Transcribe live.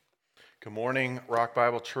Good morning, Rock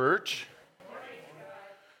Bible Church.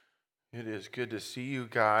 It is good to see you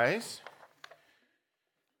guys.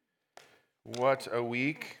 What a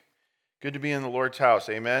week. Good to be in the Lord's house,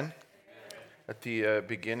 amen? At the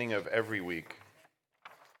beginning of every week.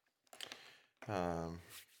 I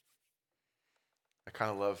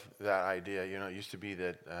kind of love that idea. You know, it used to be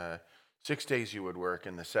that 6 days you would work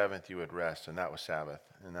and the seventh you would rest, and that was Sabbath.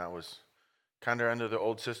 And that was kind of under the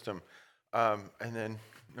old system. And then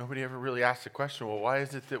nobody ever really asked the question, well, why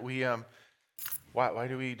is it that we... Why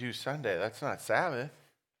do we do Sunday? That's not Sabbath,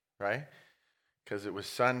 right? Because it was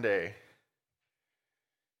Sunday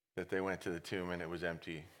that they went to the tomb and it was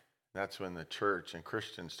empty. That's when the church and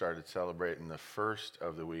Christians started celebrating the first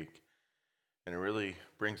of the week. And it really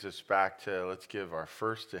brings us back to let's give our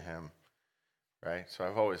first to Him, right? So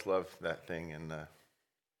I've always loved that thing and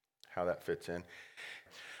how that fits in.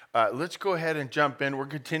 Let's go ahead and jump in. We're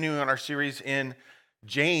continuing on our series in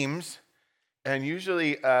James. And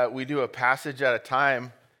usually we do a passage at a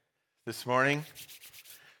time. This morning,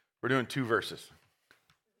 we're doing 2 verses.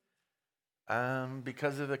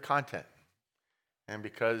 Because of the content. And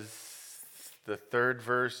because the third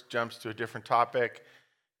verse jumps to a different topic.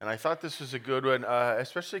 And I thought this was a good one,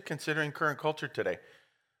 especially considering current culture today.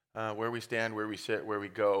 Where we stand, where we sit, where we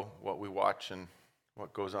go, what we watch, and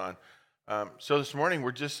what goes on. So this morning,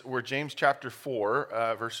 we're James chapter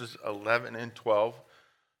 4, verses 11 and 12.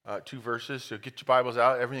 2 verses, so get your Bibles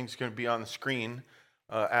out. Everything's going to be on the screen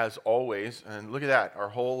as always. And look at that, our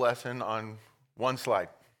whole lesson on one slide,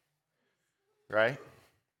 right?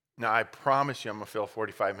 Now, I promise you I'm going to fill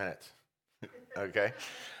 45 minutes, okay?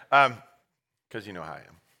 Because you know how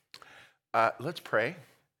I am. Let's pray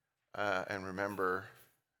and remember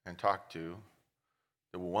and talk to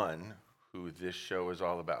the one who this show is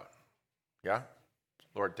all about. Yeah?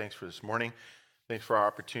 Lord, thanks for this morning. Thanks for our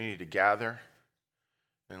opportunity to gather.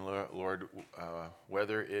 And Lord,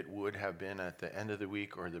 whether it would have been at the end of the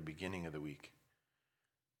week or the beginning of the week,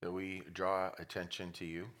 that we draw attention to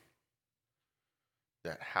you,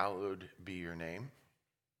 that hallowed be your name,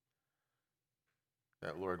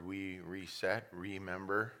 that, Lord, we reset,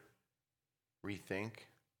 remember, rethink,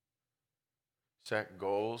 set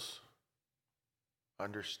goals,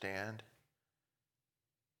 understand,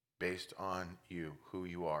 based on you, who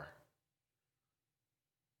you are,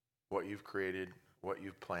 what you've created, what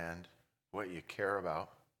you've planned, what you care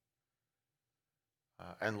about.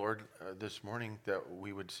 And Lord, this morning that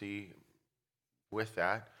we would see with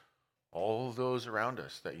that all those around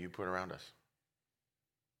us that you put around us.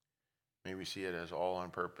 May we see it as all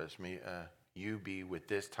on purpose. May you be with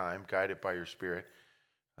this time, guided by your Spirit.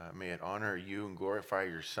 May it honor you and glorify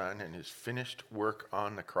your Son and his finished work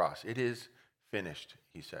on the cross. It is finished,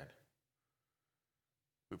 he said.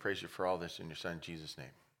 We praise you for all this in your Son, Jesus'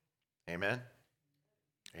 name. Amen.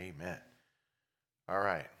 Amen. All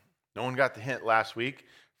right. No one got the hint last week.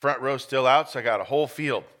 Front row still out, so I got a whole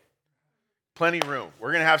field. Plenty of room.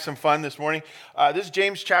 We're going to have some fun this morning. This is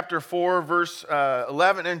James chapter 4, verse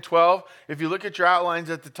 11 and 12. If you look at your outlines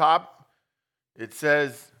at the top, it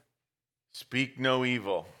says, speak no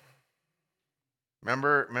evil.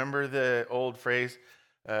 Remember the old phrase,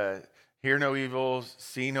 hear no evil,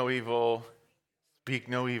 see no evil, speak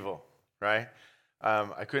no evil, right?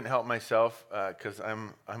 I couldn't help myself because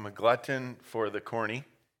I'm a glutton for the corny,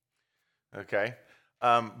 okay?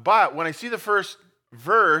 But when I see the first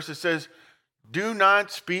verse, it says, do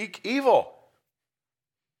not speak evil.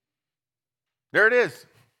 There it is.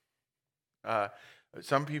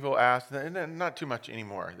 Some people ask, and not too much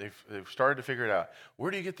anymore. They've started to figure it out.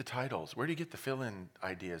 Where do you get the titles? Where do you get the fill-in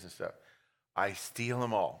ideas and stuff? I steal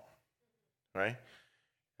them all, right?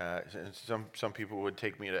 Some people would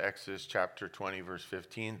take me to Exodus chapter 20, verse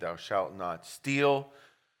 15. Thou shalt not steal.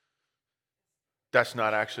 That's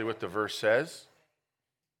not actually what the verse says.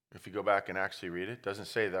 If you go back and actually read it, it doesn't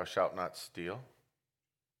say thou shalt not steal.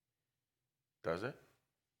 Does it?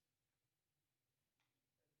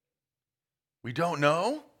 We don't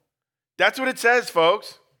know. That's what it says,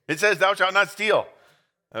 folks. It says thou shalt not steal.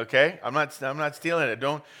 Okay? I'm not stealing it.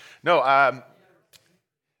 Don't. No.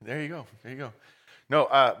 There you go. There you go. No,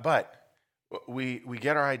 but we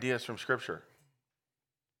get our ideas from Scripture.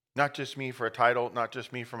 Not just me for a title, not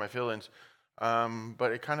just me for my fill-ins,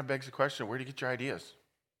 but it kind of begs the question, where do you get your ideas?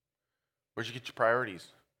 Where do you get your priorities?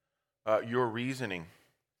 Your reasoning.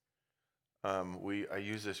 I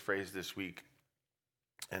used this phrase this week,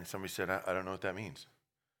 and somebody said, I don't know what that means.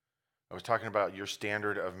 I was talking about your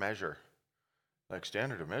standard of measure. Like,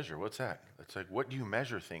 standard of measure, what's that? It's like, what do you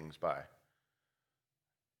measure things by?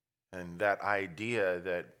 And that idea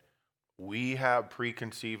that we have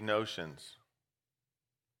preconceived notions,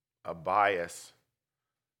 a bias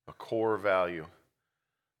a core value,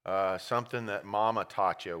 something that mama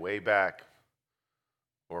taught you way back,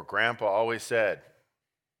 or grandpa always said.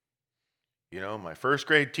 My first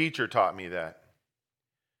grade teacher taught me that.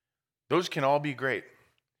 Those can all be great.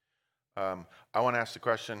 I want to ask the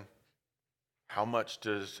question, how much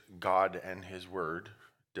does God and his word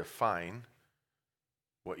define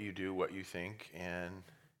what you do, what you think, and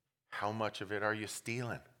how much of it are you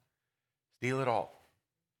stealing? Steal it all,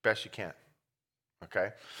 best you can.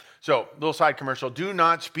 Okay? So, little side commercial, do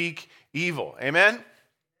not speak evil. Amen?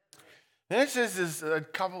 This is a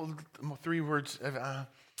couple, 3 words,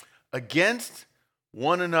 against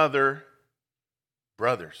one another,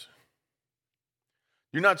 brothers.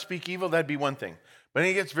 Do not speak evil, that'd be one thing. But then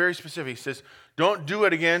he gets very specific. He says, don't do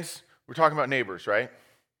it against, we're talking about neighbors, right?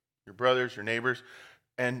 Your brothers, your neighbors.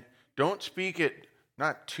 And don't speak it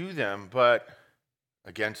not to them, but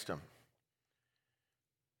against them.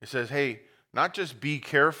 He says, hey, not just be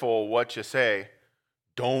careful what you say,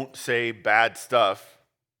 don't say bad stuff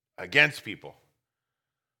against people.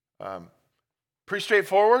 Pretty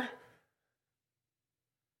straightforward.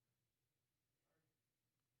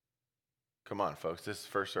 Come on, folks, this is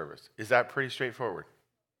first service. Is that pretty straightforward?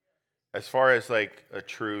 As far as like a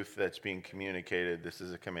truth that's being communicated, this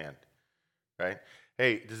is a command, right?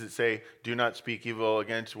 Hey, does it say, do not speak evil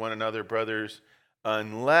against one another, brothers,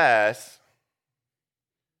 unless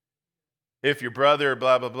if your brother,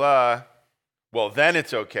 blah, blah, blah, well, then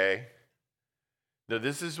it's okay. Now,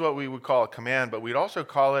 this is what we would call a command, but we'd also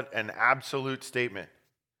call it an absolute statement.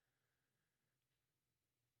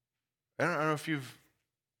 I don't know if you've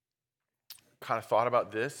kind of thought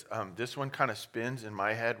about this. This one kind of spins in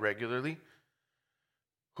my head regularly.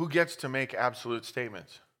 Who gets to make absolute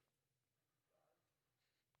statements?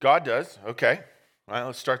 God does. Okay. All right,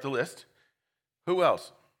 let's start the list. Who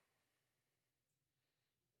else?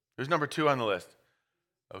 Who's number 2 on the list?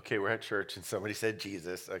 Okay, we're at church and somebody said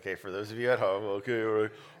Jesus. Okay, for those of you at home, okay,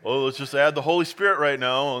 let's just add the Holy Spirit right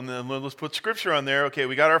now and then let's put scripture on there. Okay,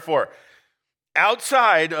 we got our 4.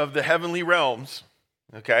 Outside of the heavenly realms,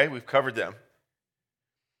 okay, we've covered them.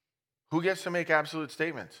 Who gets to make absolute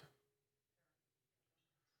statements?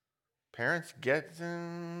 Parents get,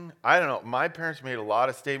 I don't know. My parents made a lot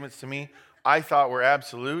of statements to me I thought were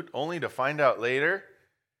absolute, only to find out later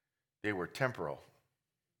they were temporal,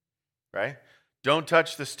 right? Don't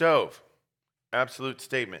touch the stove. Absolute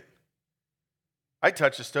statement. I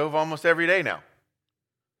touch the stove almost every day now.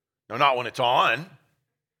 No, not when it's on,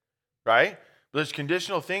 right? But there's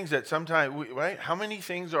conditional things that sometimes, right? How many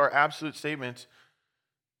things are absolute statements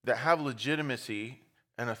that have legitimacy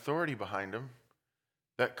and authority behind them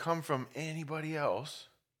that come from anybody else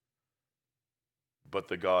but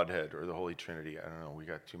the Godhead or the Holy Trinity? I don't know. We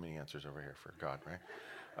got too many answers over here for God,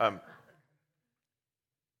 right?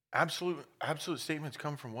 Absolute statements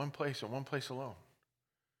come from one place and one place alone.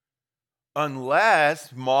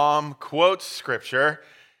 Unless mom quotes scripture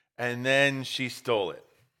and then she stole it.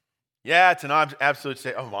 Yeah, it's an absolute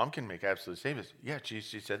statement. Oh, mom can make absolute statements. Yeah, she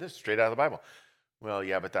said this straight out of the Bible. Well,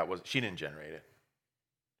 yeah, but she didn't generate it,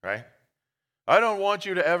 right? I don't want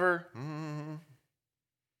you to ever.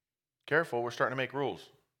 Careful, we're starting to make rules,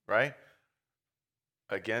 right?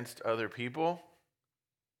 Against other people.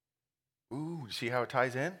 Ooh, see how it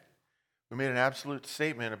ties in? We made an absolute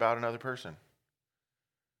statement about another person.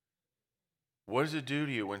 What does it do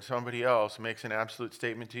to you when somebody else makes an absolute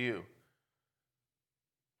statement to you?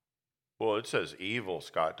 Well, it says evil,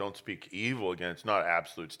 Scott. Don't speak evil against, not an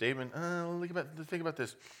absolute statement. Think about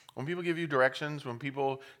this. When people give you directions, when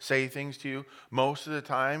people say things to you, most of the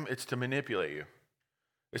time it's to manipulate you.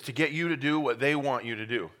 It's to get you to do what they want you to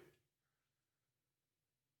do.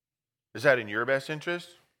 Is that in your best interest?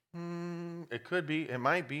 It could be. It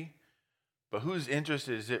might be. But whose interest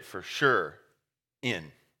is it for sure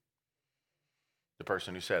in? The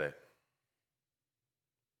person who said it.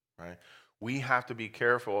 Right? We have to be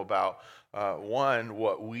careful about, one,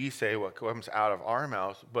 what we say, what comes out of our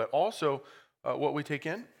mouths, but also what we take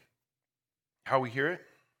in, how we hear it.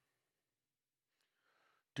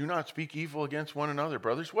 Do not speak evil against one another,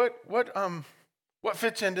 brothers. What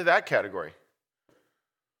fits into that category?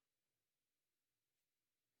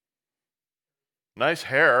 Nice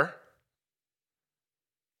hair.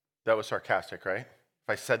 That was sarcastic, right? If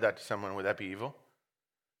I said that to someone, would that be evil?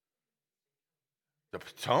 The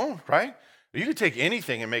tone, right? You could take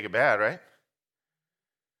anything and make it bad, right?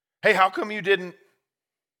 Hey, how come you didn't?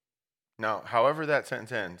 Now, however that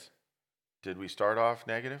sentence ends, did we start off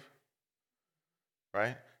negative?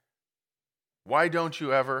 Right? Why don't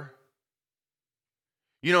you ever?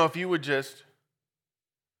 If you would just,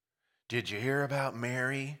 did you hear about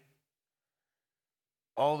Mary?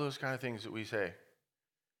 All those kind of things that we say.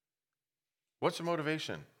 What's the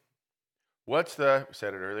motivation? What's the, we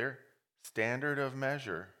said it earlier, standard of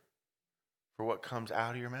measure for what comes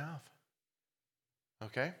out of your mouth?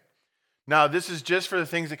 Okay? Now, this is just for the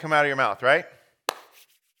things that come out of your mouth, right?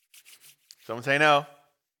 Someone say no.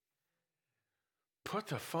 Put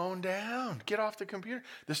the phone down. Get off the computer.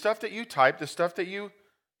 The stuff that you type, the stuff that you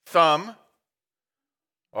thumb.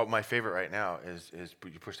 Oh, my favorite right now is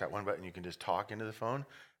you push that one button, you can just talk into the phone,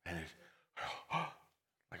 and it's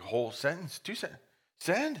like a whole sentence, 2 sentences.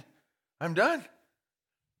 Send. I'm done.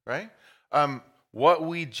 Right? What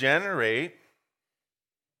we generate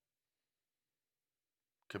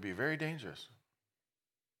could be very dangerous.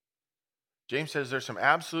 James says there's some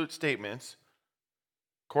absolute statements,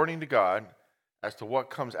 according to God, as to what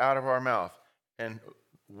comes out of our mouth. And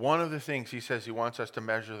one of the things he says he wants us to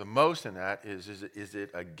measure the most in that is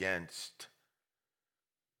it against?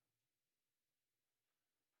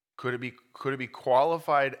 Could it be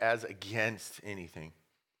qualified as against anything?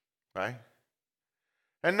 Right?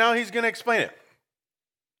 And now he's going to explain it.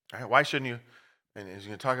 All right, why shouldn't you? And he's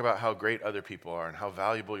going to talk about how great other people are and how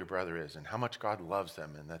valuable your brother is and how much God loves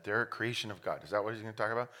them and that they're a creation of God. Is that what he's going to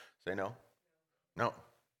talk about? Say no? No.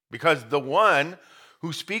 Because the one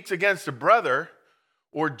who speaks against a brother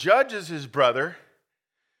or judges his brother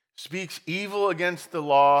speaks evil against the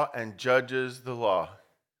law and judges the law.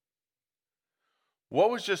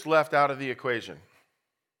 What was just left out of the equation?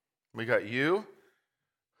 We got you.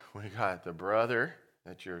 We got the brother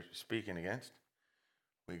that you're speaking against.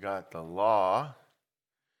 We got the law.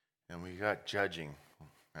 And we got judging,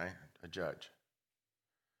 right? A judge.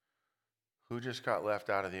 Who just got left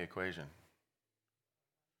out of the equation?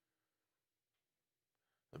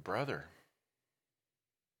 The brother.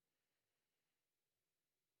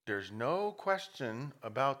 There's no question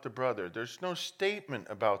about the brother. There's no statement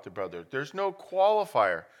about the brother. There's no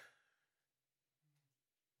qualifier.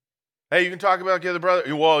 Hey, you can talk about the other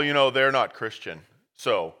brother. Well, they're not Christian.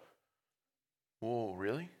 So, well,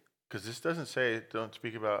 really? Because this doesn't say don't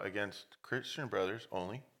speak about against Christian brothers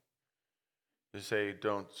only. It say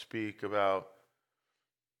don't speak about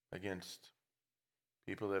against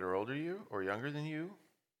people that are older than you or younger than you.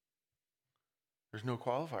 There's no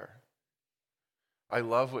qualifier. I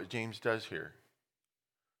love what James does here.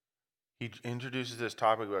 He introduces this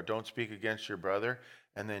topic about don't speak against your brother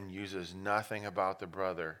and then uses nothing about the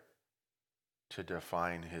brother to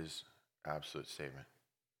define his absolute statement.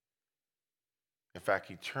 In fact,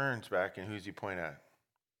 he turns back, and who's he point at?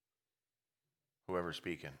 Whoever's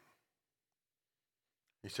speaking.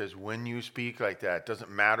 He says, when you speak like that, it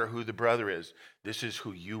doesn't matter who the brother is. This is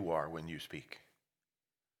who you are when you speak.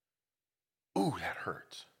 Ooh, that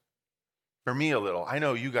hurts. For me, a little. I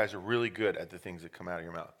know you guys are really good at the things that come out of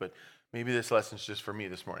your mouth, but maybe this lesson's just for me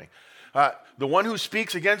this morning. The one who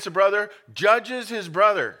speaks against a brother judges his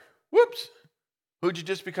brother. Whoops. Who'd you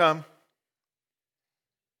just become?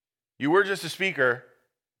 You were just a speaker.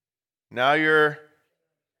 Now you're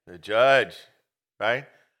the judge, right?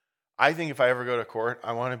 I think if I ever go to court,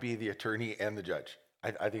 I want to be the attorney and the judge.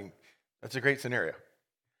 I think that's a great scenario.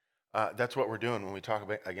 That's what we're doing when we talk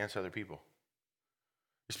about against other people.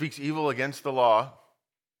 He speaks evil against the law.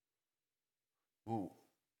 Ooh,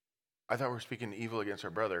 I thought we were speaking evil against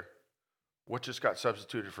our brother. What just got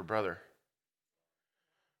substituted for brother?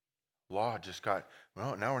 Law just got,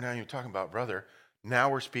 well, now we're not even talking about brother. Now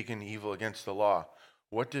we're speaking evil against the law.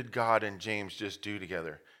 What did God and James just do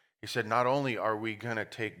together? He said, not only are we going to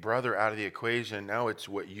take brother out of the equation, now it's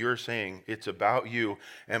what you're saying. It's about you.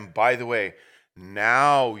 And by the way,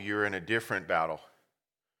 now you're in a different battle.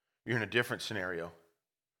 You're in a different scenario.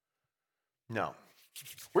 No.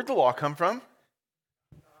 Where'd the law come from?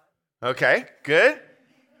 Okay, good.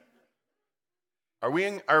 Are we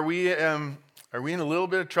in a little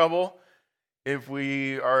bit of trouble if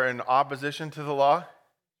we are in opposition to the law?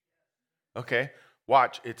 Okay,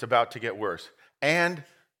 watch, it's about to get worse. And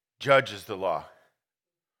judges the law.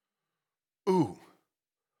 Ooh,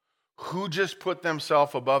 who just put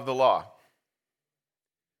themselves above the law?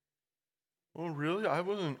 Well, really? I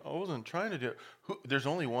wasn't trying to do it. There's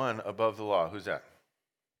only one above the law. Who's that?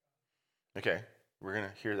 Okay, we're going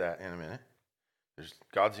to hear that in a minute.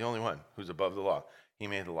 God's the only one who's above the law. He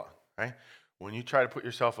made the law, right? When you try to put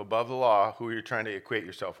yourself above the law, who are you trying to equate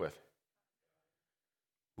yourself with?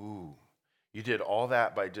 Ooh, you did all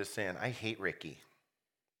that by just saying, I hate Ricky.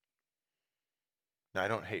 No, I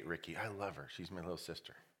don't hate Ricky. I love her. She's my little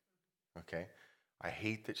sister, okay? I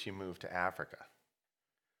hate that she moved to Africa,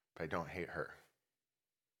 but I don't hate her.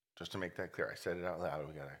 Just to make that clear, I said it out loud.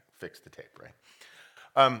 We got to fix the tape,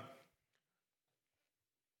 right?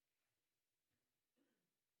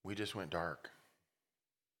 We just went dark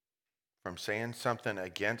from saying something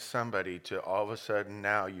against somebody to all of a sudden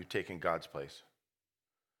now you taking God's place.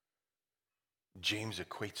 James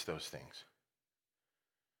equates those things.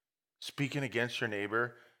 Speaking against your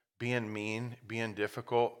neighbor, being mean, being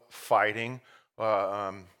difficult, fighting.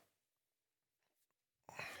 Well,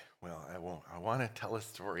 I won't. I want to tell a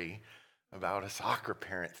story about a soccer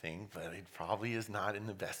parent thing, but it probably is not in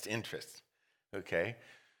the best interest, okay?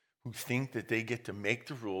 Who think that they get to make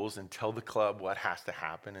the rules and tell the club what has to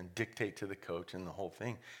happen and dictate to the coach and the whole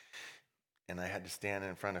thing. And I had to stand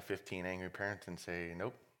in front of 15 angry parents and say,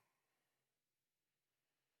 nope.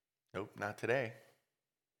 Nope, not today.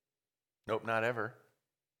 Nope, not ever.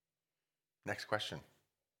 Next question.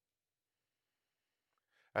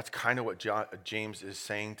 That's kind of what James is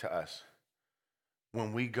saying to us.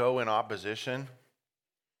 When we go in opposition,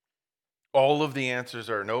 all of the answers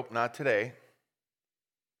are nope, not today,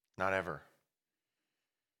 not ever.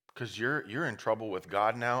 Because you're in trouble with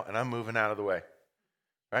God now, and I'm moving out of the way.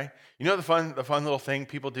 Right? You know the fun little thing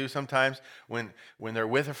people do sometimes when they're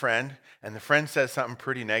with a friend and the friend says something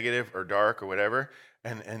pretty negative or dark or whatever,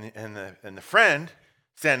 and the friend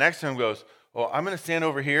standing next to him goes, "Well, I'm going to stand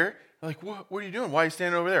over here." They're like, what are you doing? Why are you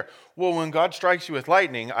standing over there? Well, when God strikes you with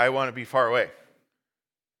lightning, I want to be far away.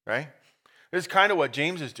 Right? This is kind of what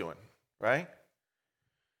James is doing, right?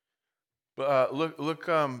 But look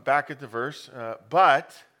back at the verse.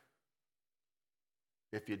 But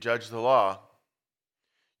if you judge the law,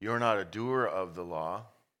 you're not a doer of the law,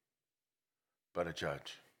 but a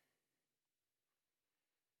judge.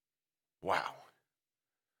 Wow.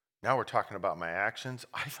 Now we're talking about my actions.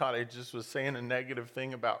 I thought I just was saying a negative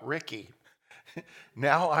thing about Ricky.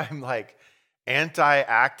 Now I'm like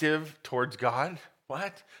anti-active towards God.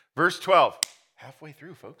 What? Verse 12. Halfway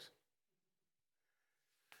through, folks.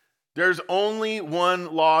 There's only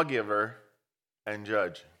one lawgiver and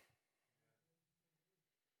judge.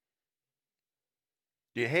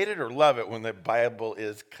 Do you hate it or love it when the Bible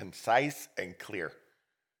is concise and clear?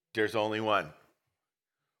 There's only one.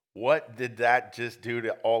 What did that just do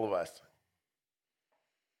to all of us?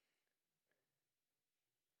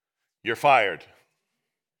 You're fired.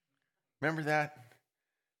 Remember that?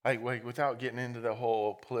 Like, without getting into the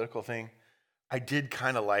whole political thing, I did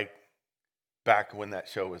kind of like back when that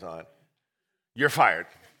show was on. You're fired.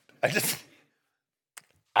 I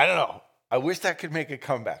don't know. I wish that could make a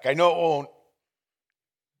comeback. I know it won't.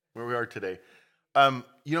 Where we are today.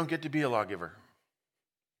 You don't get to be a lawgiver.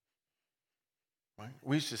 Right?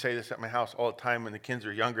 We used to say this at my house all the time when the kids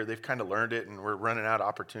are younger. They've kind of learned it, and we're running out of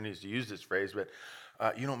opportunities to use this phrase, but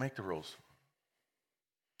you don't make the rules.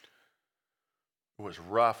 It was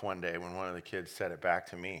rough one day when one of the kids said it back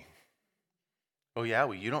to me. Oh, yeah,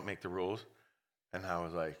 well, you don't make the rules. And I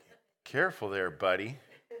was like, careful there, buddy.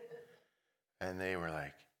 And they were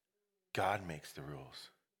like, God makes the rules.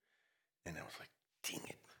 And I was like, dang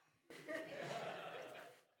it.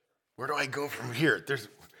 Where do I go from here? There's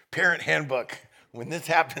parent handbook. When this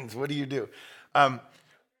happens, what do you do?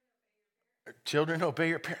 Children, obey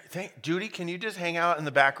your parents. Judy, can you just hang out in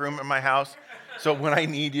the back room of my house? So when I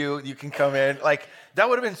need you, you can come in. Like, that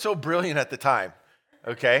would have been so brilliant at the time.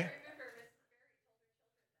 Okay?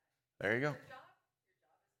 There you go.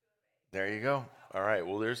 There you go. All right.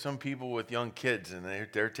 Well, there's some people with young kids, and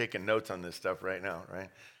they're taking notes on this stuff right now,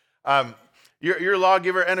 right? You're a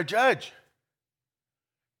lawgiver and a judge.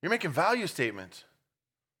 You're making value statements.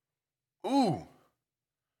 Ooh.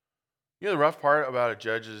 You know the rough part about a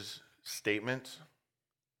judge's statements?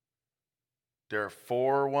 They're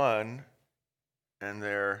for one, and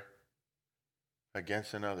they're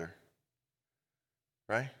against another.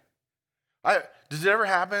 Right? Does it ever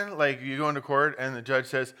happen, like you go into court and the judge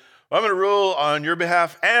says, I'm going to rule on your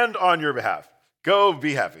behalf and on your behalf. Go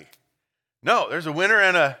be happy. No, there's a winner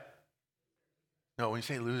and a... No, when you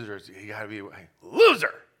say losers, you got to be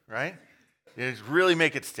loser, right? You just really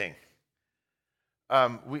make it sting.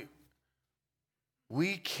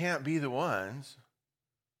 We can't be the ones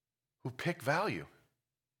who pick value.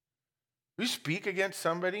 You speak against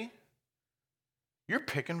somebody, you're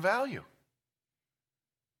picking value.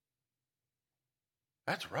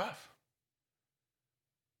 That's rough.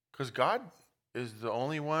 Because God is the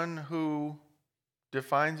only one who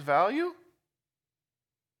defines value?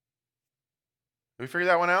 Did we figure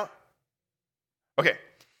that one out? Okay.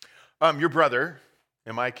 Your brother,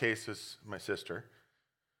 in my case, is my sister,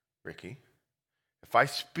 Ricky. If I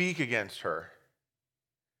speak against her,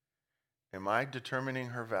 am I determining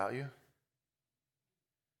her value?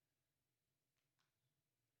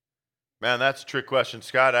 Man, that's a trick question.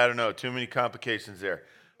 Scott, I don't know. Too many complications there.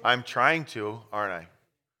 I'm trying to, aren't I?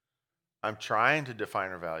 I'm trying to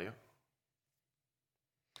define her value.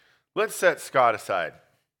 Let's set Scott aside,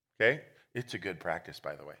 okay? It's a good practice,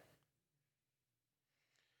 by the way.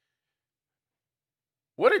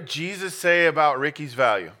 What did Jesus say about Ricky's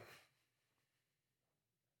value?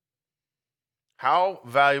 How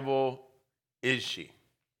valuable is she?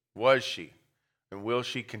 Was she? And will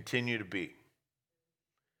she continue to be?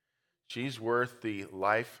 She's worth the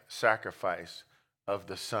life sacrifice of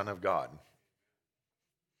the Son of God.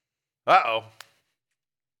 Uh-oh.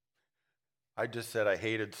 I just said I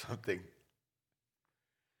hated something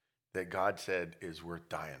that God said is worth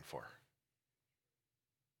dying for.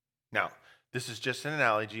 Now, this is just an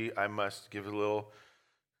analogy. I must give a little,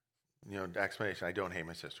 explanation. I don't hate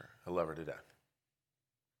my sister. I love her to death.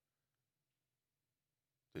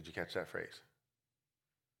 Did you catch that phrase?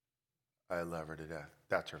 I love her to death.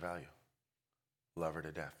 That's her value. Love her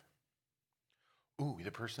to death. Ooh,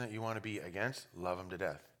 the person that you want to be against, love him to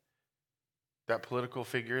death. That political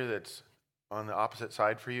figure that's on the opposite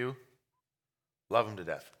side for you, love him to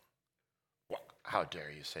death. Well, how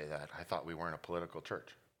dare you say that? I thought we weren't a political church.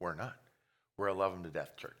 We're not. We're a love him to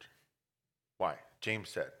death church. Why? James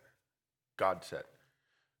said, God said,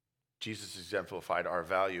 Jesus exemplified our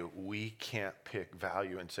value. We can't pick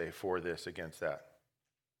value and say for this against that.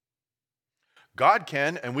 God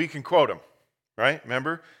can, and we can quote him, right?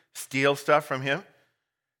 Remember? Steal stuff from him?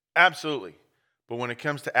 Absolutely. But when it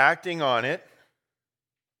comes to acting on it,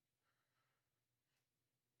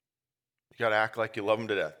 you got to act like you love them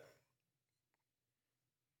to death.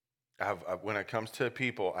 When it comes to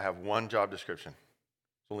people, I have one job description.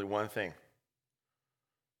 It's only one thing.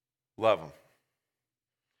 Love them.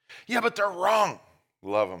 Yeah, but they're wrong.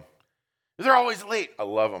 Love them. They're always late. I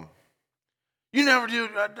love them. You never do.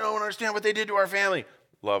 I don't understand what they did to our family.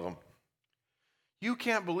 Love them. You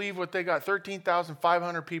can't believe what they got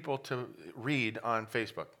 13,500 people to read on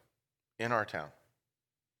Facebook in our town.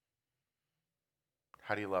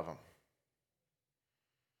 How do you love them?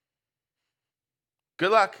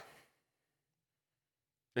 Good luck.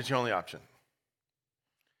 It's your only option.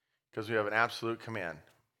 Because we have an absolute command,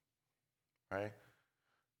 right?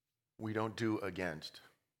 We don't do against.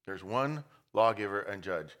 There's one lawgiver and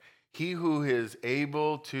judge. He who is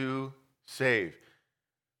able to save.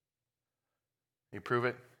 You prove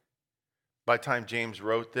it? By the time James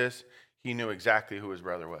wrote this, he knew exactly who his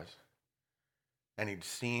brother was. And he'd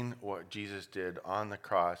seen what Jesus did on the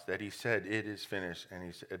cross, that he said, it is finished. And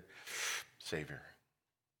he said, Savior.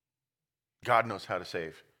 God knows how to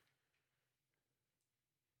save.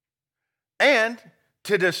 And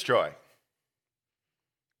to destroy.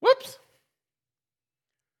 Whoops.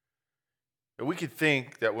 We could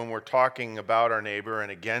think that when we're talking about our neighbor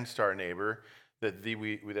and against our neighbor,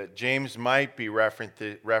 that James might be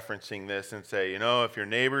referencing this and say, if your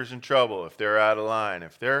neighbor's in trouble, if they're out of line,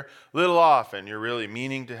 if they're a little off and you're really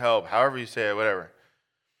meaning to help, however you say it, whatever,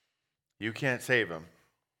 you can't save them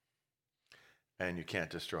and you can't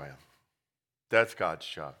destroy them. That's God's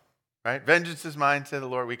job, right? Vengeance is mine, said the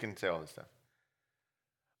Lord. We can say all this stuff.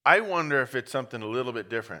 I wonder if it's something a little bit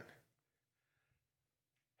different.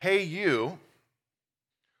 Hey, you.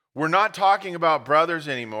 We're not talking about brothers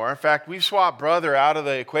anymore. In fact, we've swapped brother out of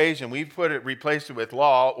the equation. We've replaced it with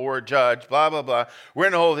law or judge, blah, blah, blah. We're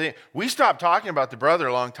in the whole thing. We stopped talking about the brother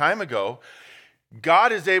a long time ago.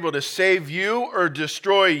 God is able to save you or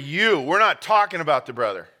destroy you. We're not talking about the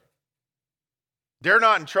brother. They're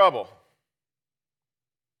not in trouble.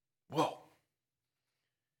 Whoa.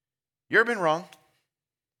 You ever been wrong?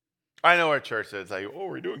 I know our church says,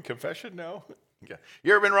 we're doing confession now. Yeah.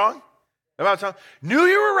 You ever been wrong? About something? Knew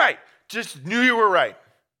you were right. Just knew you were right.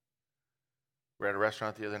 We're at a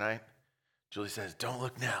restaurant the other night. Julie says, don't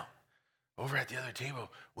look now. Over at the other table,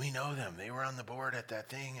 we know them. They were on the board at that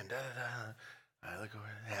thing and da-da-da. I look over,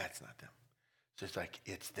 it's not them. It's just like,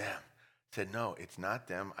 it's them. I said, no, it's not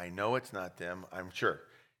them. I know it's not them. I'm sure.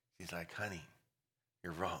 He's like, honey,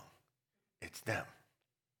 you're wrong. It's them.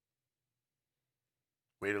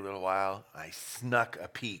 Wait a little while. I snuck a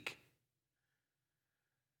peek.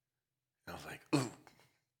 I was like, ooh,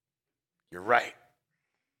 you're right.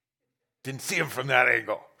 Didn't see him from that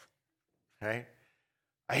angle. Right?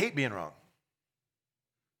 I hate being wrong.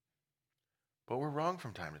 But we're wrong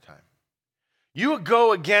from time to time. You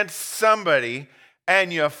go against somebody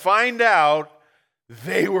and you find out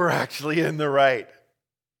they were actually in the right.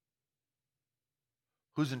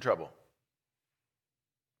 Who's in trouble?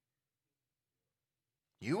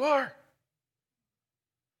 You are.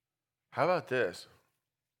 How about this?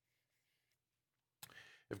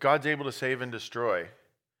 If God's able to save and destroy,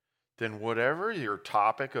 then whatever your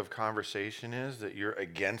topic of conversation is that you're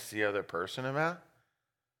against the other person about,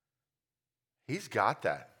 He's got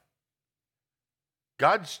that.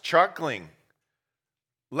 God's chuckling,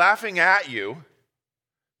 laughing at you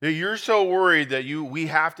That you're so worried that we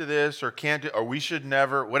have to this or can't do, or we should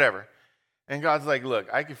never, whatever. And God's like,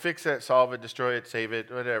 look, I can fix it, solve it, destroy it, save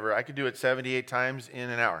it, whatever. I could do it 78 times in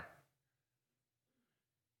an hour.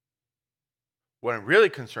 What I'm really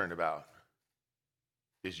concerned about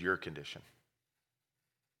is your condition.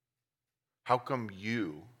 How come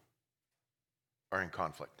you are in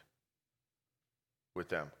conflict with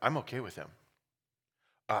them? I'm okay with them.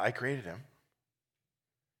 I created them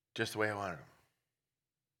just the way I wanted them.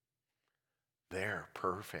 They're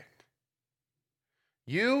perfect.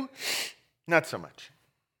 You, not so much.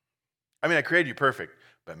 I mean, I created you perfect,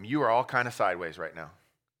 but you are all kind of sideways right now.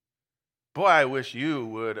 Boy, I wish you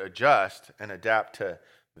would adjust and adapt to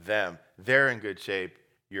them. They're in good shape.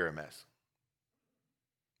 You're a mess.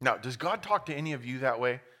 Now, does God talk to any of you that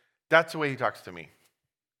way? That's the way he talks to me,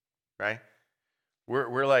 right?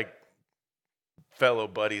 We're like fellow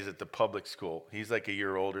buddies at the public school. He's like a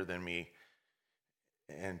year older than me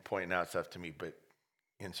and pointing out stuff to me, but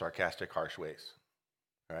in sarcastic, harsh ways,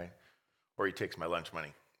 right? Or he takes my lunch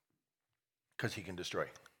money because he can destroy.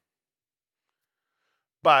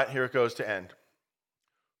 But here it goes to end.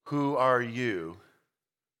 Who are you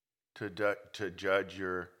to judge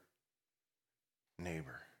your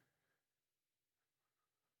neighbor?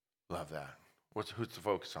 Love that. Who's the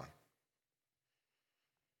focus on?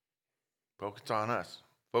 Focus on us.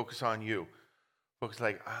 Focus on you. Focus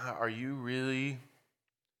like, are you really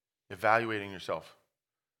evaluating yourself?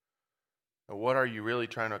 What are you really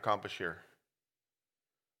trying to accomplish here?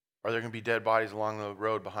 Are there going to be dead bodies along the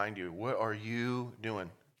road behind you? What are you doing?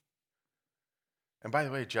 And by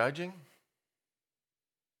the way, judging?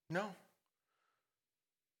 No.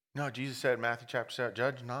 No, Jesus said in Matthew chapter 7,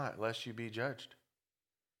 judge not, lest you be judged.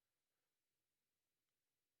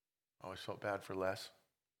 I always felt bad for Les,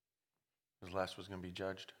 because Les was going to be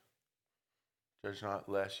judged. Judge not,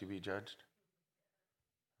 lest you be judged.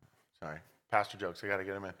 Sorry, pastor jokes, I got to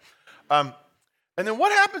get them in. And then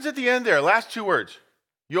what happens at the end there? Last two words.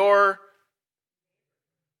 Your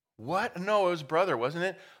what? No, it was brother, wasn't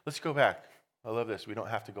it? Let's go back. I love this. We don't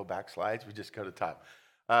have to go back slides. We just go to the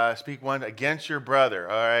top. Speak one against your brother.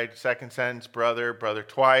 All right, second sentence, brother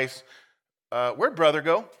twice. Where'd brother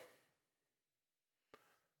go?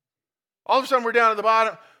 All of a sudden, we're down at the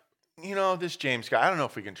bottom. You know, this James guy, I don't know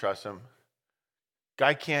if we can trust him.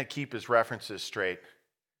 Guy can't keep his references straight.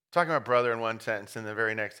 Talking about brother in one sentence, and the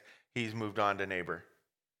very next, he's moved on to neighbor.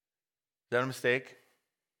 Is that a mistake?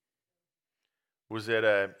 Was it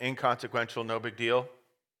an inconsequential, no big deal?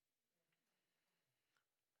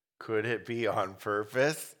 Could it be on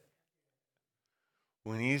purpose?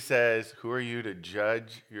 When he says, who are you to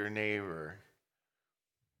judge your neighbor?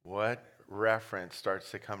 What reference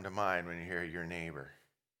starts to come to mind when you hear your neighbor?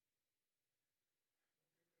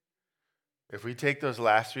 If we take those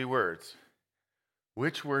last three words,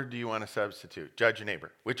 which word do you want to substitute? Judge your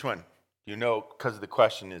neighbor. Which one? You know, because the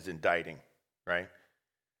question is indicting, right?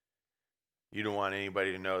 You don't want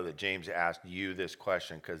anybody to know that James asked you this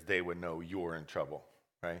question because they would know you're in trouble,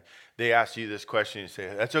 right? They ask you this question, you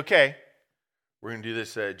say, that's okay. We're going to do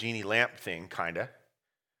this genie lamp thing, kind of.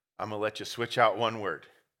 I'm going to let you switch out one word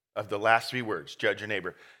of the last three words, judge your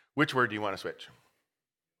neighbor. Which word do you want to switch?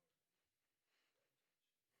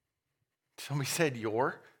 Somebody said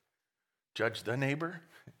your? Judge the neighbor?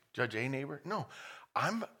 Judge a neighbor? No,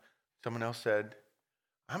 someone else said,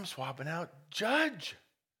 I'm swapping out judge.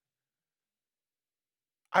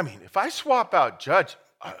 I mean, if I swap out judge,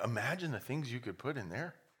 imagine the things you could put in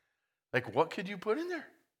there. Like, what could you put in there?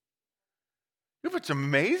 You put some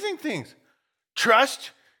amazing things.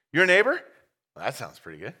 Trust your neighbor. Well, that sounds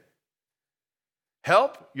pretty good.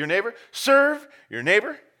 Help your neighbor. Serve your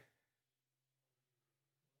neighbor.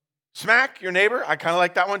 Smack your neighbor. I kind of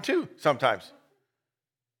like that one too sometimes.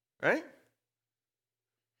 Right?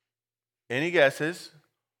 Any guesses?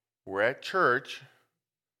 We're at church.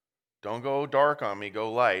 Don't go dark on me,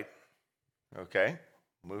 go light. Okay?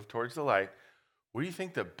 Move towards the light. What do you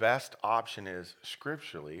think the best option is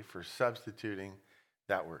scripturally for substituting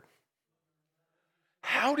that word?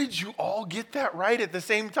 How did you all get that right at the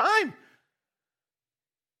same time?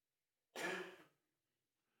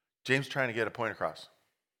 James trying to get a point across.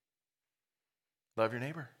 Love your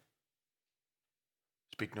neighbor.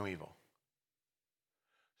 Speak no evil.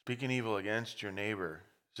 Speaking evil against your neighbor,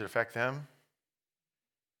 does it affect them?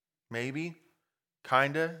 Maybe.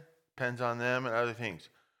 Kinda. Depends on them and other things.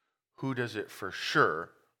 Who does it for sure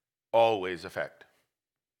always affect?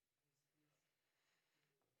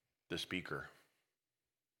 The speaker.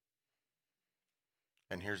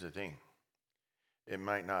 And here's the thing. It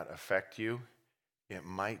might not affect you. It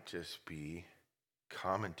might just be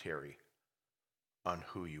commentary on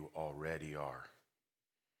who you already are.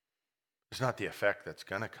 It's not the effect that's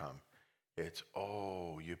going to come. It's,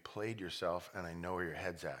 oh, you played yourself and I know where your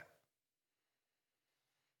head's at.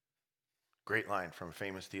 Great line from a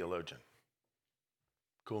famous theologian.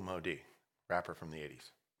 Kool Moe Dee, rapper from the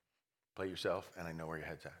 80s. Play yourself and I know where your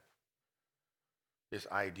head's at. This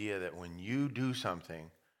idea that when you do something,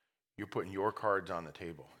 you're putting your cards on the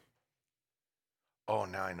table. Oh,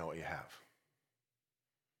 now I know what you have.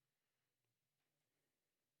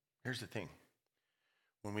 Here's the thing.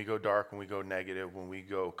 When we go dark, when we go negative, when we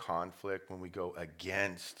go conflict, when we go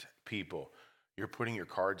against people, you're putting your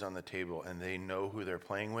cards on the table and they know who they're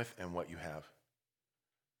playing with and what you have.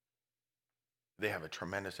 They have a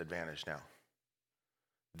tremendous advantage now.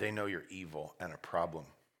 They know you're evil and a problem,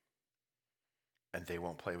 and they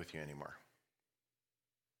won't play with you anymore.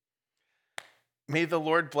 May the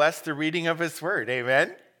Lord bless the reading of his word.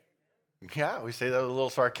 Amen. Yeah, we say that with a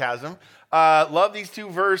little sarcasm. Love these two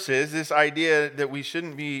verses, this idea that we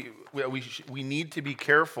shouldn't be, we need to be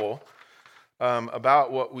careful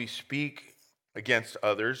about what we speak against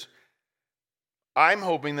others. I'm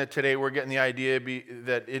hoping that today we're getting the idea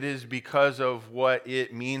that it is because of what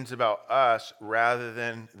it means about us rather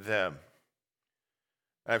than them.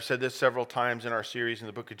 I've said this several times in our series in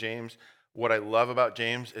the book of James. What I love about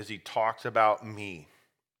James is he talks about me.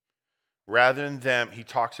 Rather than them, he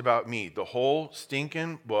talks about me. The whole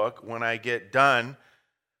stinking book, when I get done,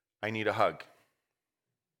 I need a hug.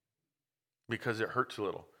 Because it hurts a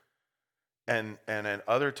little. And at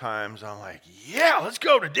other times, I'm like, yeah, let's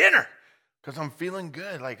go to dinner. Because I'm feeling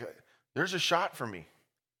good. Like, there's a shot for me.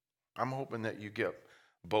 I'm hoping that you get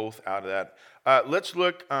both out of that. Let's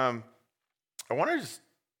look. I want to just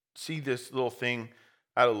see this little thing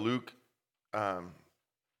out of Luke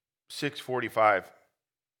 6:45.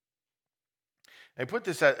 I put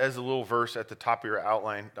this as a little verse at the top of your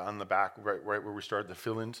outline on the back, right where we started the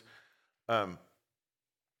fill-ins.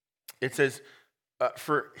 It says,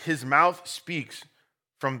 for his mouth speaks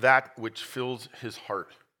from that which fills his heart.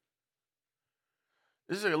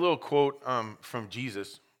 This is a little quote from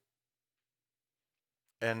Jesus.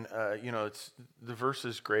 And, it's the verse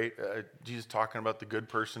is great. Jesus talking about the good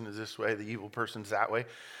person is this way, the evil person's that way.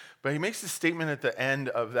 But he makes this statement at the end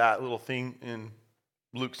of that little thing in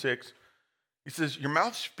Luke 6. He says, your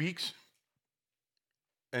mouth speaks,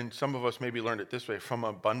 and some of us maybe learned it this way, from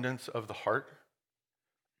abundance of the heart.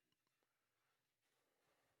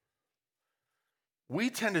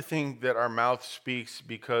 We tend to think that our mouth speaks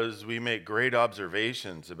because we make great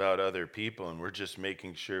observations about other people and we're just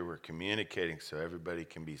making sure we're communicating so everybody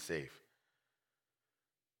can be safe.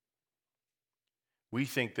 We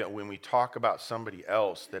think that when we talk about somebody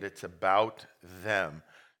else, that it's about them.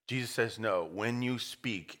 Jesus says, no, when you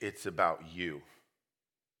speak, it's about you.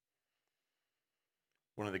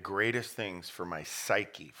 One of the greatest things for my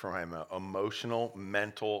psyche, for my emotional,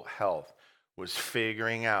 mental health, was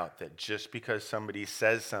figuring out that just because somebody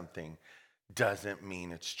says something doesn't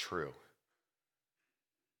mean it's true.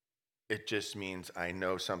 It just means I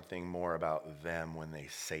know something more about them when they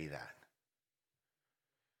say that.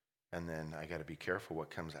 And then I got to be careful what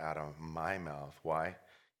comes out of my mouth. Why?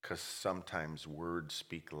 Because sometimes words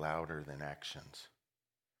speak louder than actions.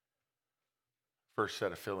 First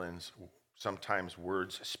set of fill-ins, sometimes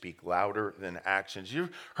words speak louder than actions. You've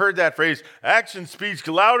heard that phrase, action speaks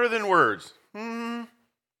louder than words.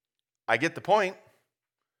 I get the point.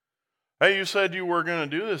 Hey, you said you were going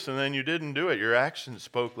to do this and then you didn't do it. Your actions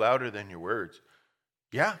spoke louder than your words.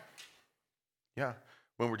 Yeah.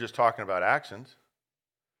 When we're just talking about actions.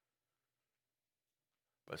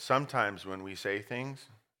 But sometimes when we say things,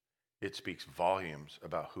 it speaks volumes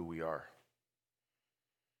about who we are.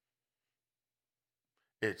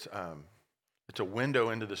 It's a window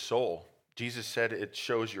into the soul. Jesus said it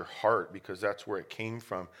shows your heart because that's where it came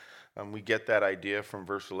from. We get that idea from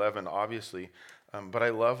verse 11, obviously. But I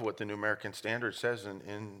love what the New American Standard says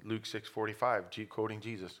in Luke 6:45, quoting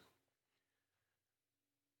Jesus.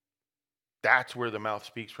 That's where the mouth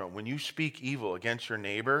speaks from. When you speak evil against your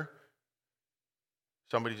neighbor,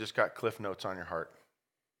 somebody just got cliff notes on your heart.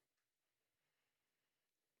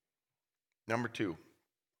 Number 2,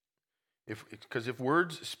 because if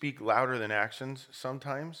words speak louder than actions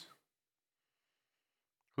sometimes,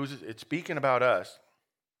 it's speaking about us,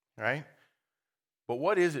 right? But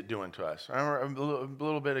what is it doing to us? I remember a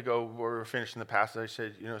little bit ago, when we were finishing the passage, I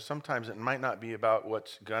said, sometimes it might not be about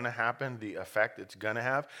what's going to happen, the effect it's going to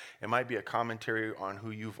have. It might be a commentary on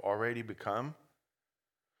who you've already become.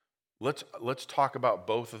 Let's talk about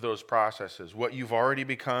both of those processes, what you've already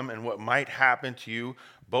become and what might happen to you.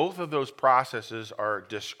 Both of those processes are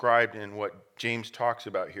described in what James talks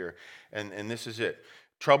about here. And this is it.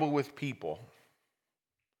 Trouble with people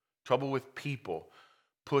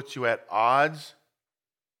puts you at odds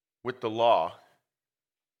with the law.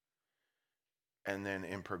 And then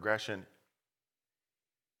in progression,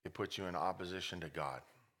 it puts you in opposition to God.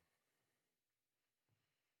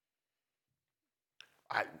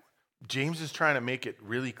 James is trying to make it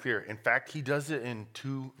really clear. In fact, he does it in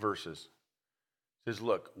 2 verses. He says,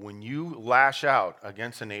 look, when you lash out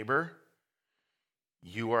against a neighbor,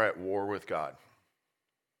 you are at war with God.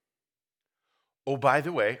 Oh, by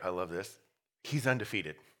the way, I love this. He's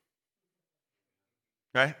undefeated.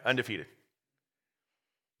 Right? Undefeated.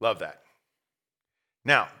 Love that.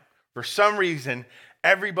 Now, for some reason,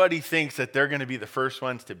 everybody thinks that they're going to be the first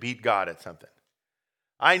ones to beat God at something.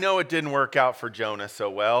 I know it didn't work out for Jonah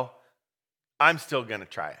so well. I'm still going to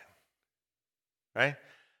try it. Right?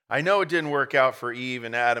 I know it didn't work out for Eve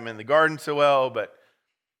and Adam in the garden so well, but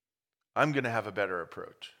I'm going to have a better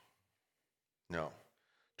approach. No.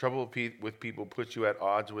 Trouble with people puts you at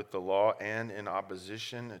odds with the law and in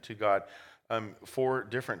opposition to God. 4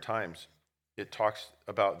 different times it talks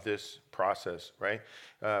about this process, right?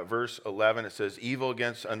 Verse 11, it says, evil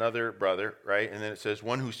against another brother, right? And then it says,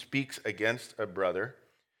 one who speaks against a brother.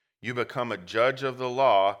 You become a judge of the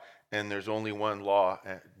law, and there's only one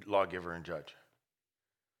lawgiver and judge.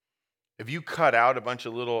 If you cut out a bunch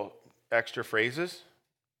of little extra phrases,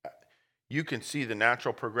 you can see the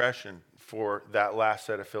natural progression for that last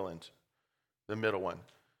set of fill-ins, the middle one.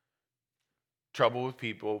 Trouble with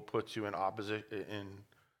people puts you at odds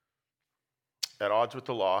with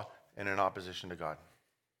the law and in opposition to God.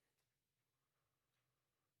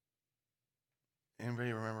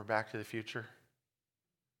 Anybody remember Back to the Future?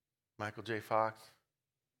 Michael J. Fox.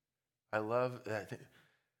 I love that.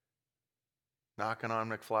 Knocking on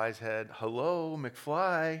McFly's head. Hello,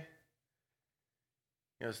 McFly.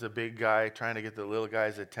 It's the big guy trying to get the little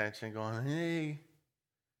guy's attention, going, hey.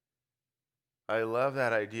 I love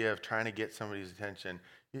that idea of trying to get somebody's attention.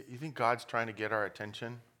 You think God's trying to get our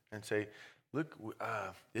attention and say, look,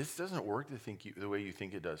 this doesn't work the way you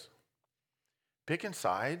think it does. Picking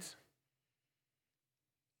sides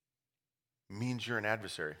means you're an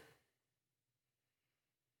adversary.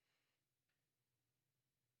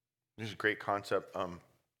 This is a great concept,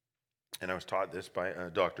 and I was taught this by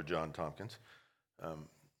Dr. John Tompkins,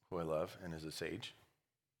 who I love and is a sage,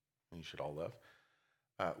 and you should all love.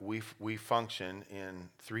 We function in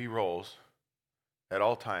 3 roles at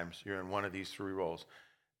all times. You're in one of these 3 roles,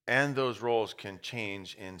 and those roles can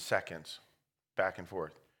change in seconds, back and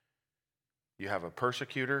forth. You have a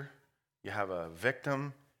persecutor, you have a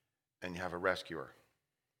victim, and you have a rescuer.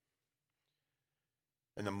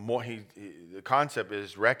 And the concept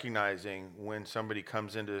is recognizing when somebody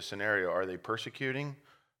comes into a scenario, are they persecuting?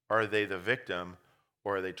 Are they the victim?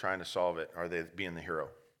 Or are they trying to solve it? Are they being the hero?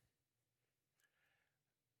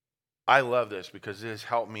 I love this because it has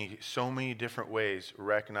helped me so many different ways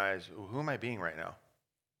recognize, who am I being right now?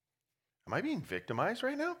 Am I being victimized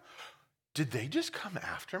right now? Did they just come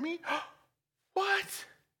after me? What?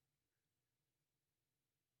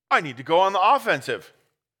 I need to go on the offensive.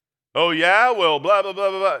 Oh, yeah? Well, blah, blah, blah,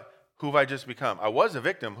 blah, blah. Who have I just become? I was a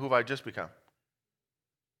victim. Who have I just become?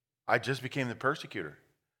 I just became the persecutor.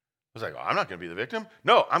 I was like, I'm not going to be the victim.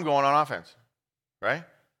 No, I'm going on offense. Right?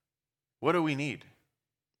 What do we need?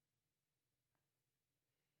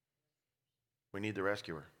 We need the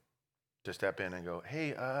rescuer to step in and go,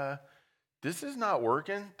 hey, this is not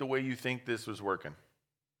working the way you think this was working.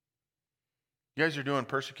 You guys are doing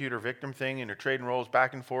persecutor victim thing and you're trading roles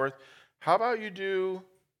back and forth. How about you do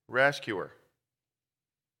rescuer?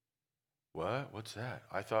 What? What's that?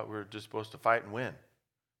 I thought we were just supposed to fight and win.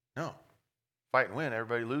 No. Fight and win,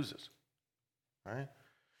 everybody loses. Right?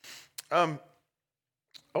 I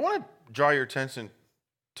want to draw your attention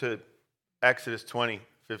to Exodus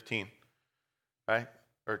 20:15. Right?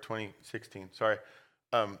 Or 20:16. Sorry.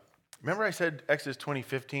 Remember I said Exodus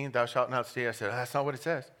 20:15, thou shalt not steal? I said, that's not what it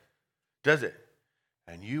says. Does it?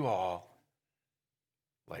 And you all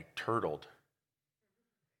like turtled.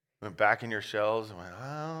 Went back in your shells and went,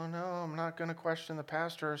 oh no, I'm not going to question the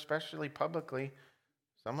pastor, especially publicly.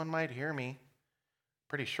 Someone might hear me.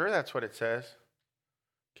 Pretty sure that's what it says.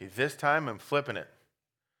 Okay, this time I'm flipping it.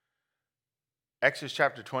 Exodus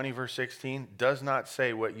chapter 20, verse 16 does not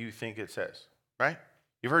say what you think it says, right?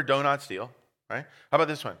 You've heard do not steal, right? How about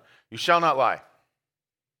this one? You shall not lie. Does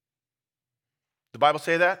the Bible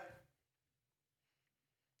say that?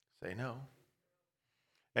 Say no.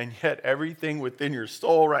 And yet everything within your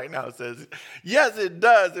soul right now says, yes, it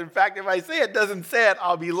does. In fact, if I say it doesn't say it,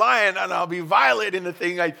 I'll be lying and I'll be violating the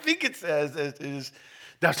thing I think it says is,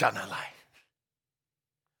 thou shalt not lie.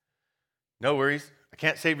 No worries. I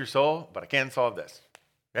can't save your soul, but I can solve this.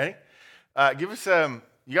 Ready? Give us,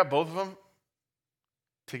 you got both of them?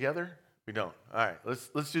 together? We don't. All right,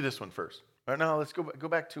 let's do this one first. All right, now let's go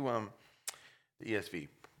back to the ESV.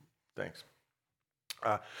 Thanks.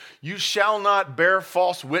 You shall not bear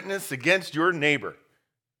false witness against your neighbor.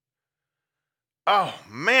 Oh,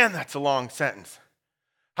 man, that's a long sentence.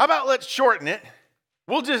 How about let's shorten it?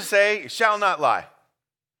 We'll just say, shall not lie.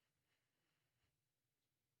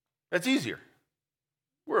 That's easier.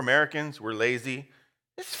 We're Americans. We're lazy.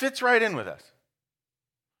 This fits right in with us.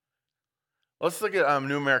 Let's look at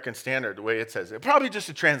New American Standard, the way it says it. Probably just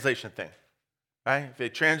a translation thing, right? If they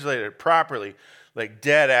translate it properly, like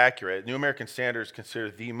dead accurate, New American Standard is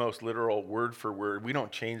considered the most literal word for word. We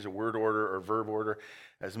don't change the word order or verb order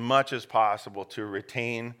as much as possible to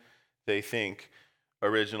retain, they think,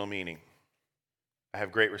 original meaning. I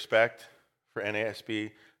have great respect for NASB.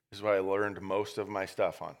 This is what I learned most of my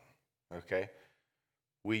stuff on, okay?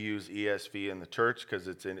 We use ESV in the church because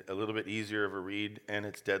it's a little bit easier of a read and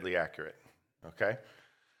it's deadly accurate, okay?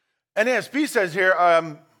 NASB says here,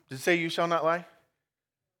 does it say you shall not lie?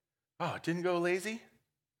 Oh, it didn't go lazy?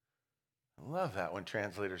 I love that when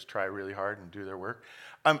translators try really hard and do their work.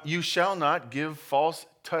 You shall not give false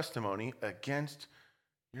testimony against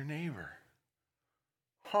your neighbor.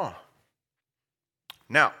 Huh.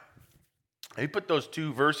 Now, you put those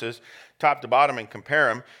two verses top to bottom and compare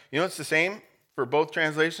them. You know it's the same for both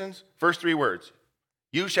translations? First three words.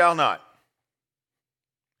 You shall not.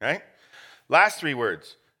 Right? Last three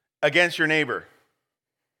words. Against your neighbor.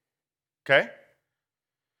 Okay?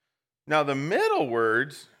 Now the middle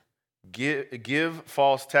words, give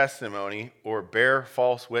false testimony or bear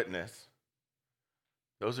false witness,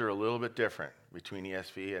 those are a little bit different between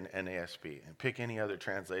ESV and NASB. And pick any other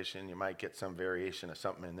translation, you might get some variation of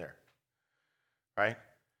something in there. Right?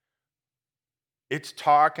 It's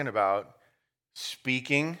talking about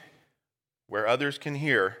speaking where others can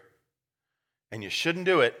hear, and you shouldn't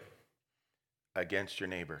do it against your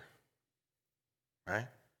neighbor. Right?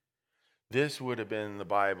 This would have been the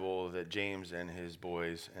Bible that James and his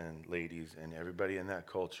boys and ladies and everybody in that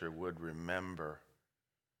culture would remember.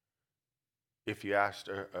 If you asked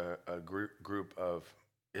a group of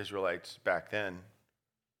Israelites back then,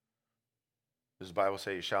 does the Bible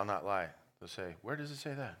say you shall not lie? They'll say, where does it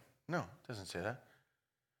say that? No, it doesn't say that.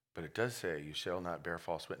 But it does say you shall not bear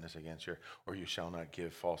false witness against or you shall not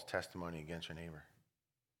give false testimony against your neighbor.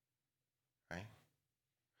 Right?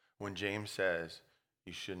 When James says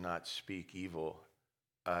you should not speak evil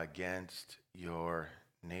against your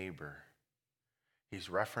neighbor, he's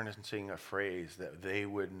referencing a phrase that they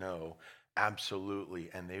would know absolutely,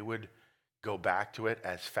 and they would go back to it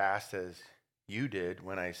as fast as you did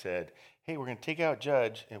when I said, hey, we're going to take out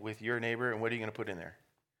judge with your neighbor, and what are you going to put in there?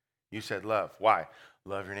 You said love. Why?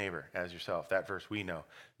 Love your neighbor as yourself. That verse we know.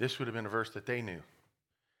 This would have been a verse that they knew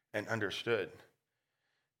and understood.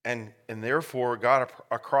 And therefore got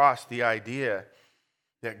across the idea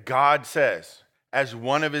that God says, as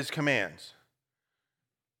one of his commands,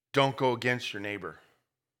 don't go against your neighbor.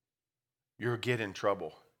 You'll get in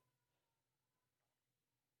trouble.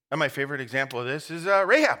 And my favorite example of this is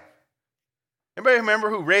Rahab. Anybody remember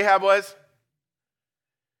who Rahab was?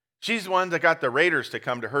 She's the one that got the raiders to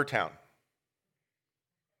come to her town.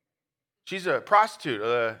 She's a prostitute of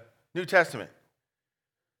the New Testament.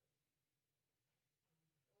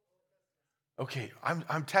 Okay,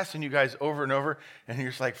 I'm testing you guys over and over, and you're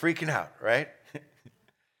just like freaking out, right?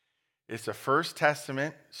 It's a First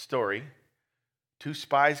Testament story. Two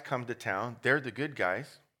spies come to town. They're the good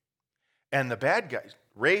guys. And the bad guys,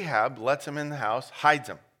 Rahab lets them in the house, hides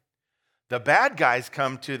them. The bad guys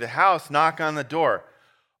come to the house, knock on the door.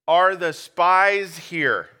 Are the spies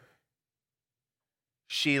here?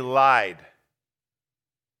 She lied.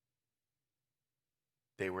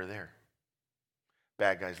 They were there.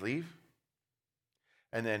 Bad guys leave.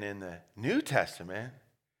 And then in the New Testament,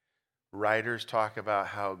 writers talk about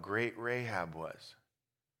how great Rahab was.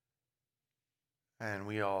 And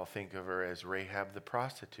we all think of her as Rahab the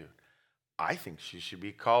prostitute. I think she should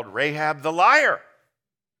be called Rahab the liar.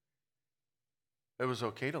 It was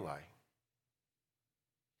okay to lie.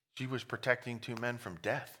 She was protecting two men from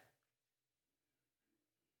death.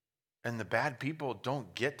 And the bad people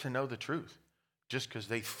don't get to know the truth just because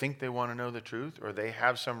they think they want to know the truth or they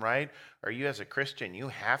have some right, or you as a Christian, you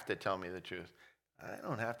have to tell me the truth. I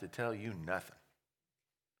don't have to tell you nothing.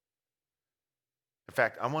 In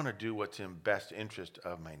fact, I want to do what's in best interest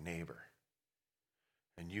of my neighbor.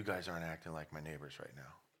 And you guys aren't acting like my neighbors right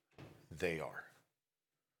now. They are.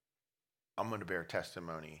 I'm going to bear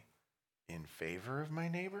testimony in favor of my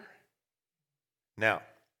neighbor. Now,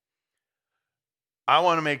 I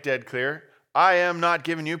want to make dead clear, I am not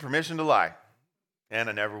giving you permission to lie. And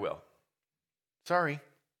I never will. Sorry.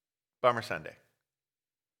 Bummer Sunday.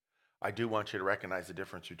 I do want you to recognize the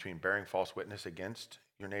difference between bearing false witness against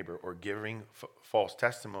your neighbor or giving false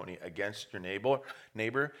testimony against your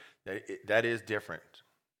neighbor. That is different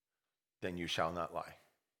than you shall not lie.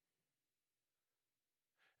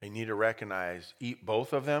 You need to recognize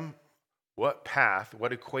both of them. What path,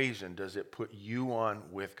 what equation does it put you on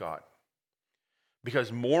with God?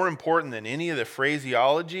 Because more important than any of the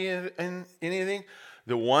phraseology and anything,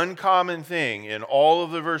 the one common thing in all of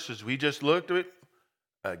the verses we just looked at,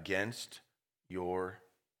 against your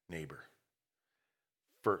neighbor.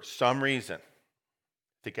 For some reason,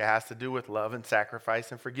 I think it has to do with love and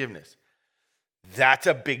sacrifice and forgiveness. That's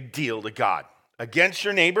a big deal to God. Against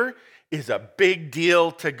your neighbor is a big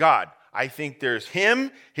deal to God. I think there's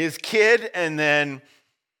him, his kid, and then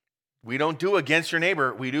we don't do against your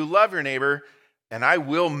neighbor. We do love your neighbor, and I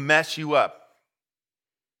will mess you up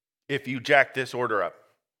if you jack this order up.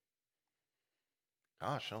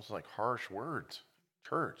 Gosh, sounds like harsh words.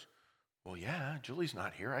 Church. Well, yeah, Julie's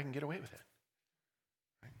not here. I can get away with it.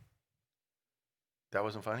 Right? That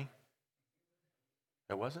wasn't funny?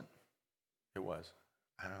 It wasn't? It was.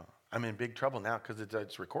 I know. I'm in big trouble now because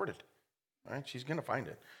it's recorded. All right, she's going to find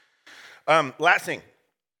it. Last thing.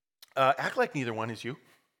 Act like neither one is you.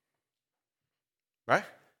 Right?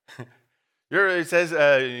 It says,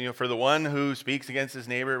 for the one who speaks against his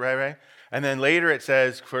neighbor, right? And then later it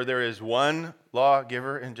says, for there is one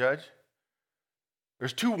lawgiver and judge.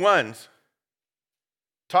 There's two ones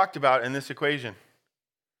talked about in this equation.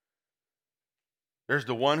 There's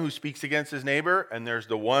the one who speaks against his neighbor, and there's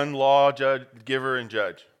the one lawgiver and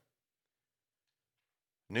judge.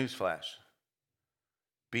 Newsflash.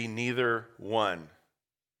 Be neither one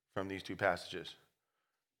from these two passages.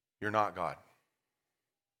 You're not God.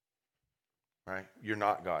 Right? You're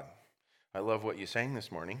not God. I love what you sang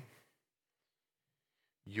this morning.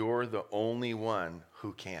 You're the only one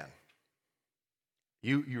who can.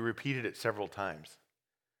 You repeated it several times.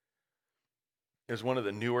 It's one of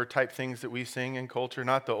the newer type things that we sing in culture,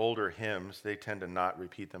 not the older hymns. They tend to not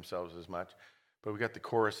repeat themselves as much. But we got the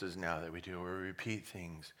choruses now that we do where we repeat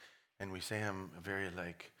things and we say them very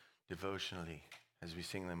devotionally as we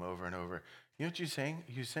sing them over and over. You know what you sang?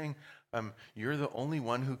 You sang, you're the only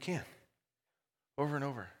one who can. Over and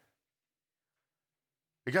over.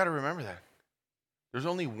 You got to remember that. There's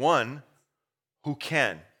only one who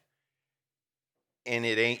can. And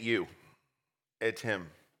it ain't you. It's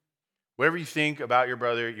him. Whatever you think about your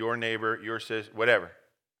brother, your neighbor, your sister, whatever.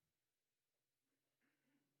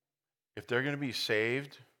 If they're going to be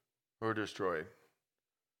saved or destroyed,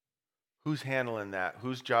 who's handling that?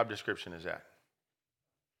 Whose job description is that?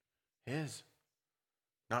 His,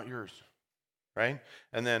 not yours. Right?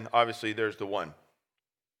 And then obviously there's the one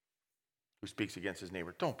who speaks against his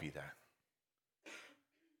neighbor. Don't be that.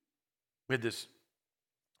 We had this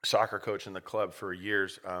soccer coach in the club for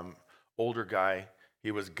years, older guy. He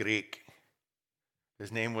was Greek.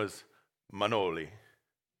 His name was Manoli.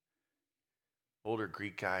 Older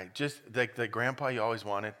Greek guy, just like the grandpa you always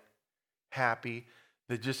wanted, happy,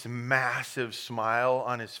 the just massive smile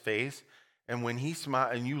on his face. And when he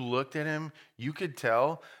smiled and you looked at him, you could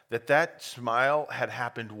tell that smile had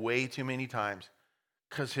happened way too many times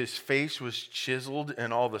because his face was chiseled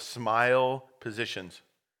in all the smile positions.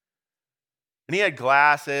 And he had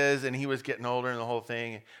glasses and he was getting older and the whole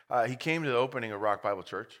thing. He came to the opening of Rock Bible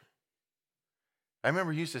Church. I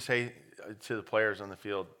remember he used to say to the players on the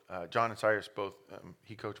field, John and Cyrus both,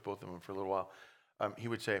 he coached both of them for a little while. He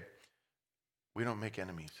would say, we don't make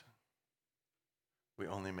enemies. We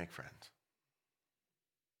only make friends.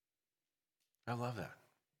 I love that.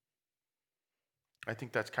 I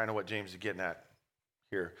think that's kind of what James is getting at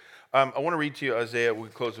here. I want to read to you Isaiah. We'll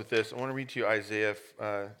close with this. I want to read to you Isaiah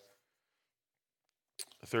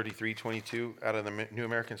 33:22 out of the New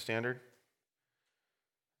American Standard.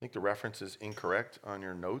 I think the reference is incorrect on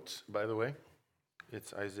your notes, by the way.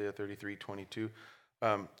 It's Isaiah 33:22.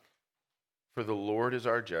 For the Lord is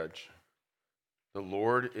our judge. The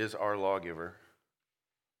Lord is our lawgiver.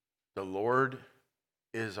 The Lord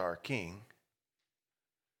is our king.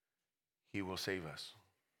 He will save us.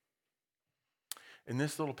 In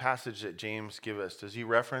this little passage that James gives us, does he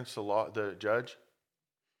reference the judge?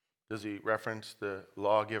 Does he reference the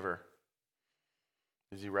lawgiver?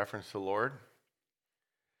 Does he reference the Lord?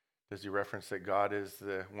 Does he reference that God is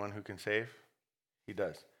the one who can save? He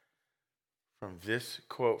does. From this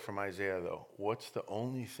quote from Isaiah, though, what's the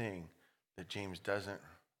only thing that James doesn't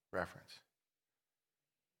reference?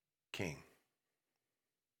 King.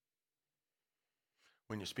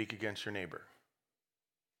 When you speak against your neighbor,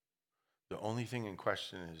 the only thing in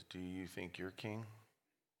question is, do you think you're king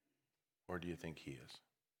or do you think he is?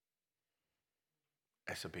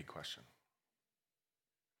 That's a big question.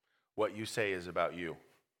 what you say is about you.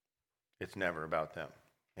 It's never about them.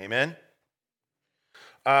 Amen?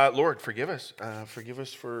 Lord, forgive us. Forgive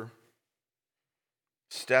us for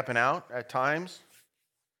stepping out at times,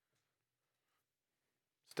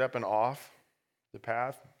 stepping off the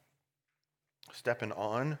path, stepping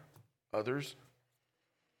on others.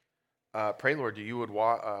 Pray, Lord, that you would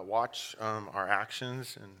watch our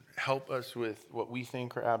actions and help us with what we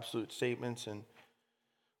think are absolute statements and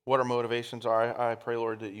what our motivations are. I pray,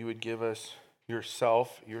 Lord, that you would give us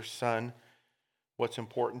yourself, your Son, what's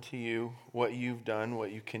important to you, what you've done,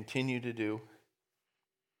 what you continue to do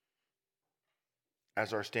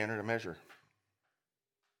as our standard of measure.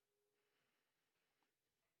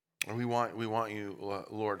 And we want you,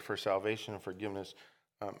 Lord, for salvation and forgiveness.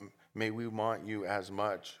 May we want you as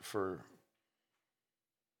much for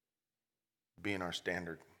being our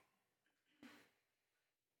standard.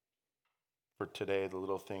 For today, the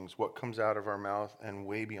little things, what comes out of our mouth, and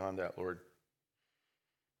way beyond that, Lord,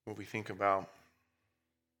 what we think about.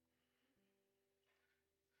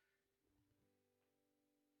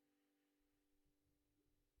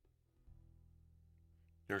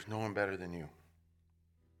 There's no one better than you.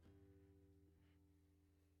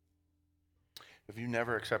 If you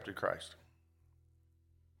never accepted Christ,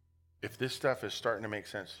 if this stuff is starting to make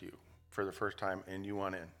sense to you for the first time and you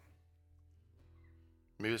want in,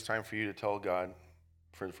 maybe it's time for you to tell God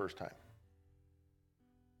for the first time,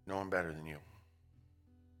 no one better than you.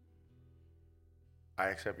 I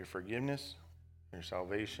accept your forgiveness, your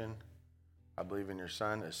salvation. I believe in your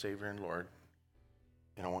Son as Savior and Lord,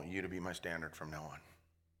 and I want you to be my standard from now on.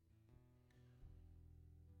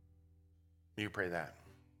 You pray that.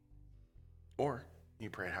 Or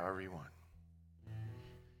you pray it however you want.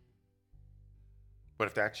 But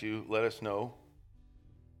if that's you, let us know.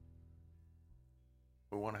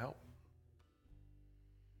 We want to help.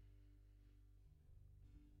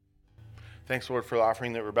 Thanks, Lord, for the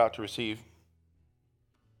offering that we're about to receive.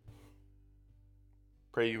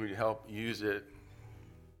 Pray you would help use it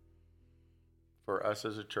for us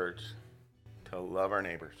as a church to love our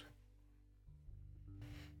neighbors.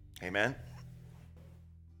 Amen.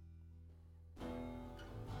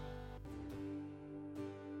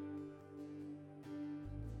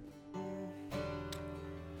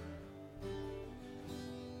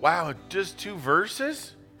 Wow, just 2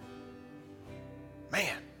 verses?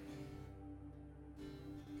 Man.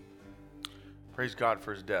 Praise God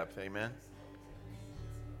for his depth. Amen.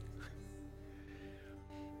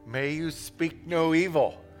 May you speak no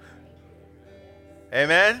evil.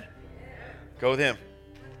 Amen. Go with him.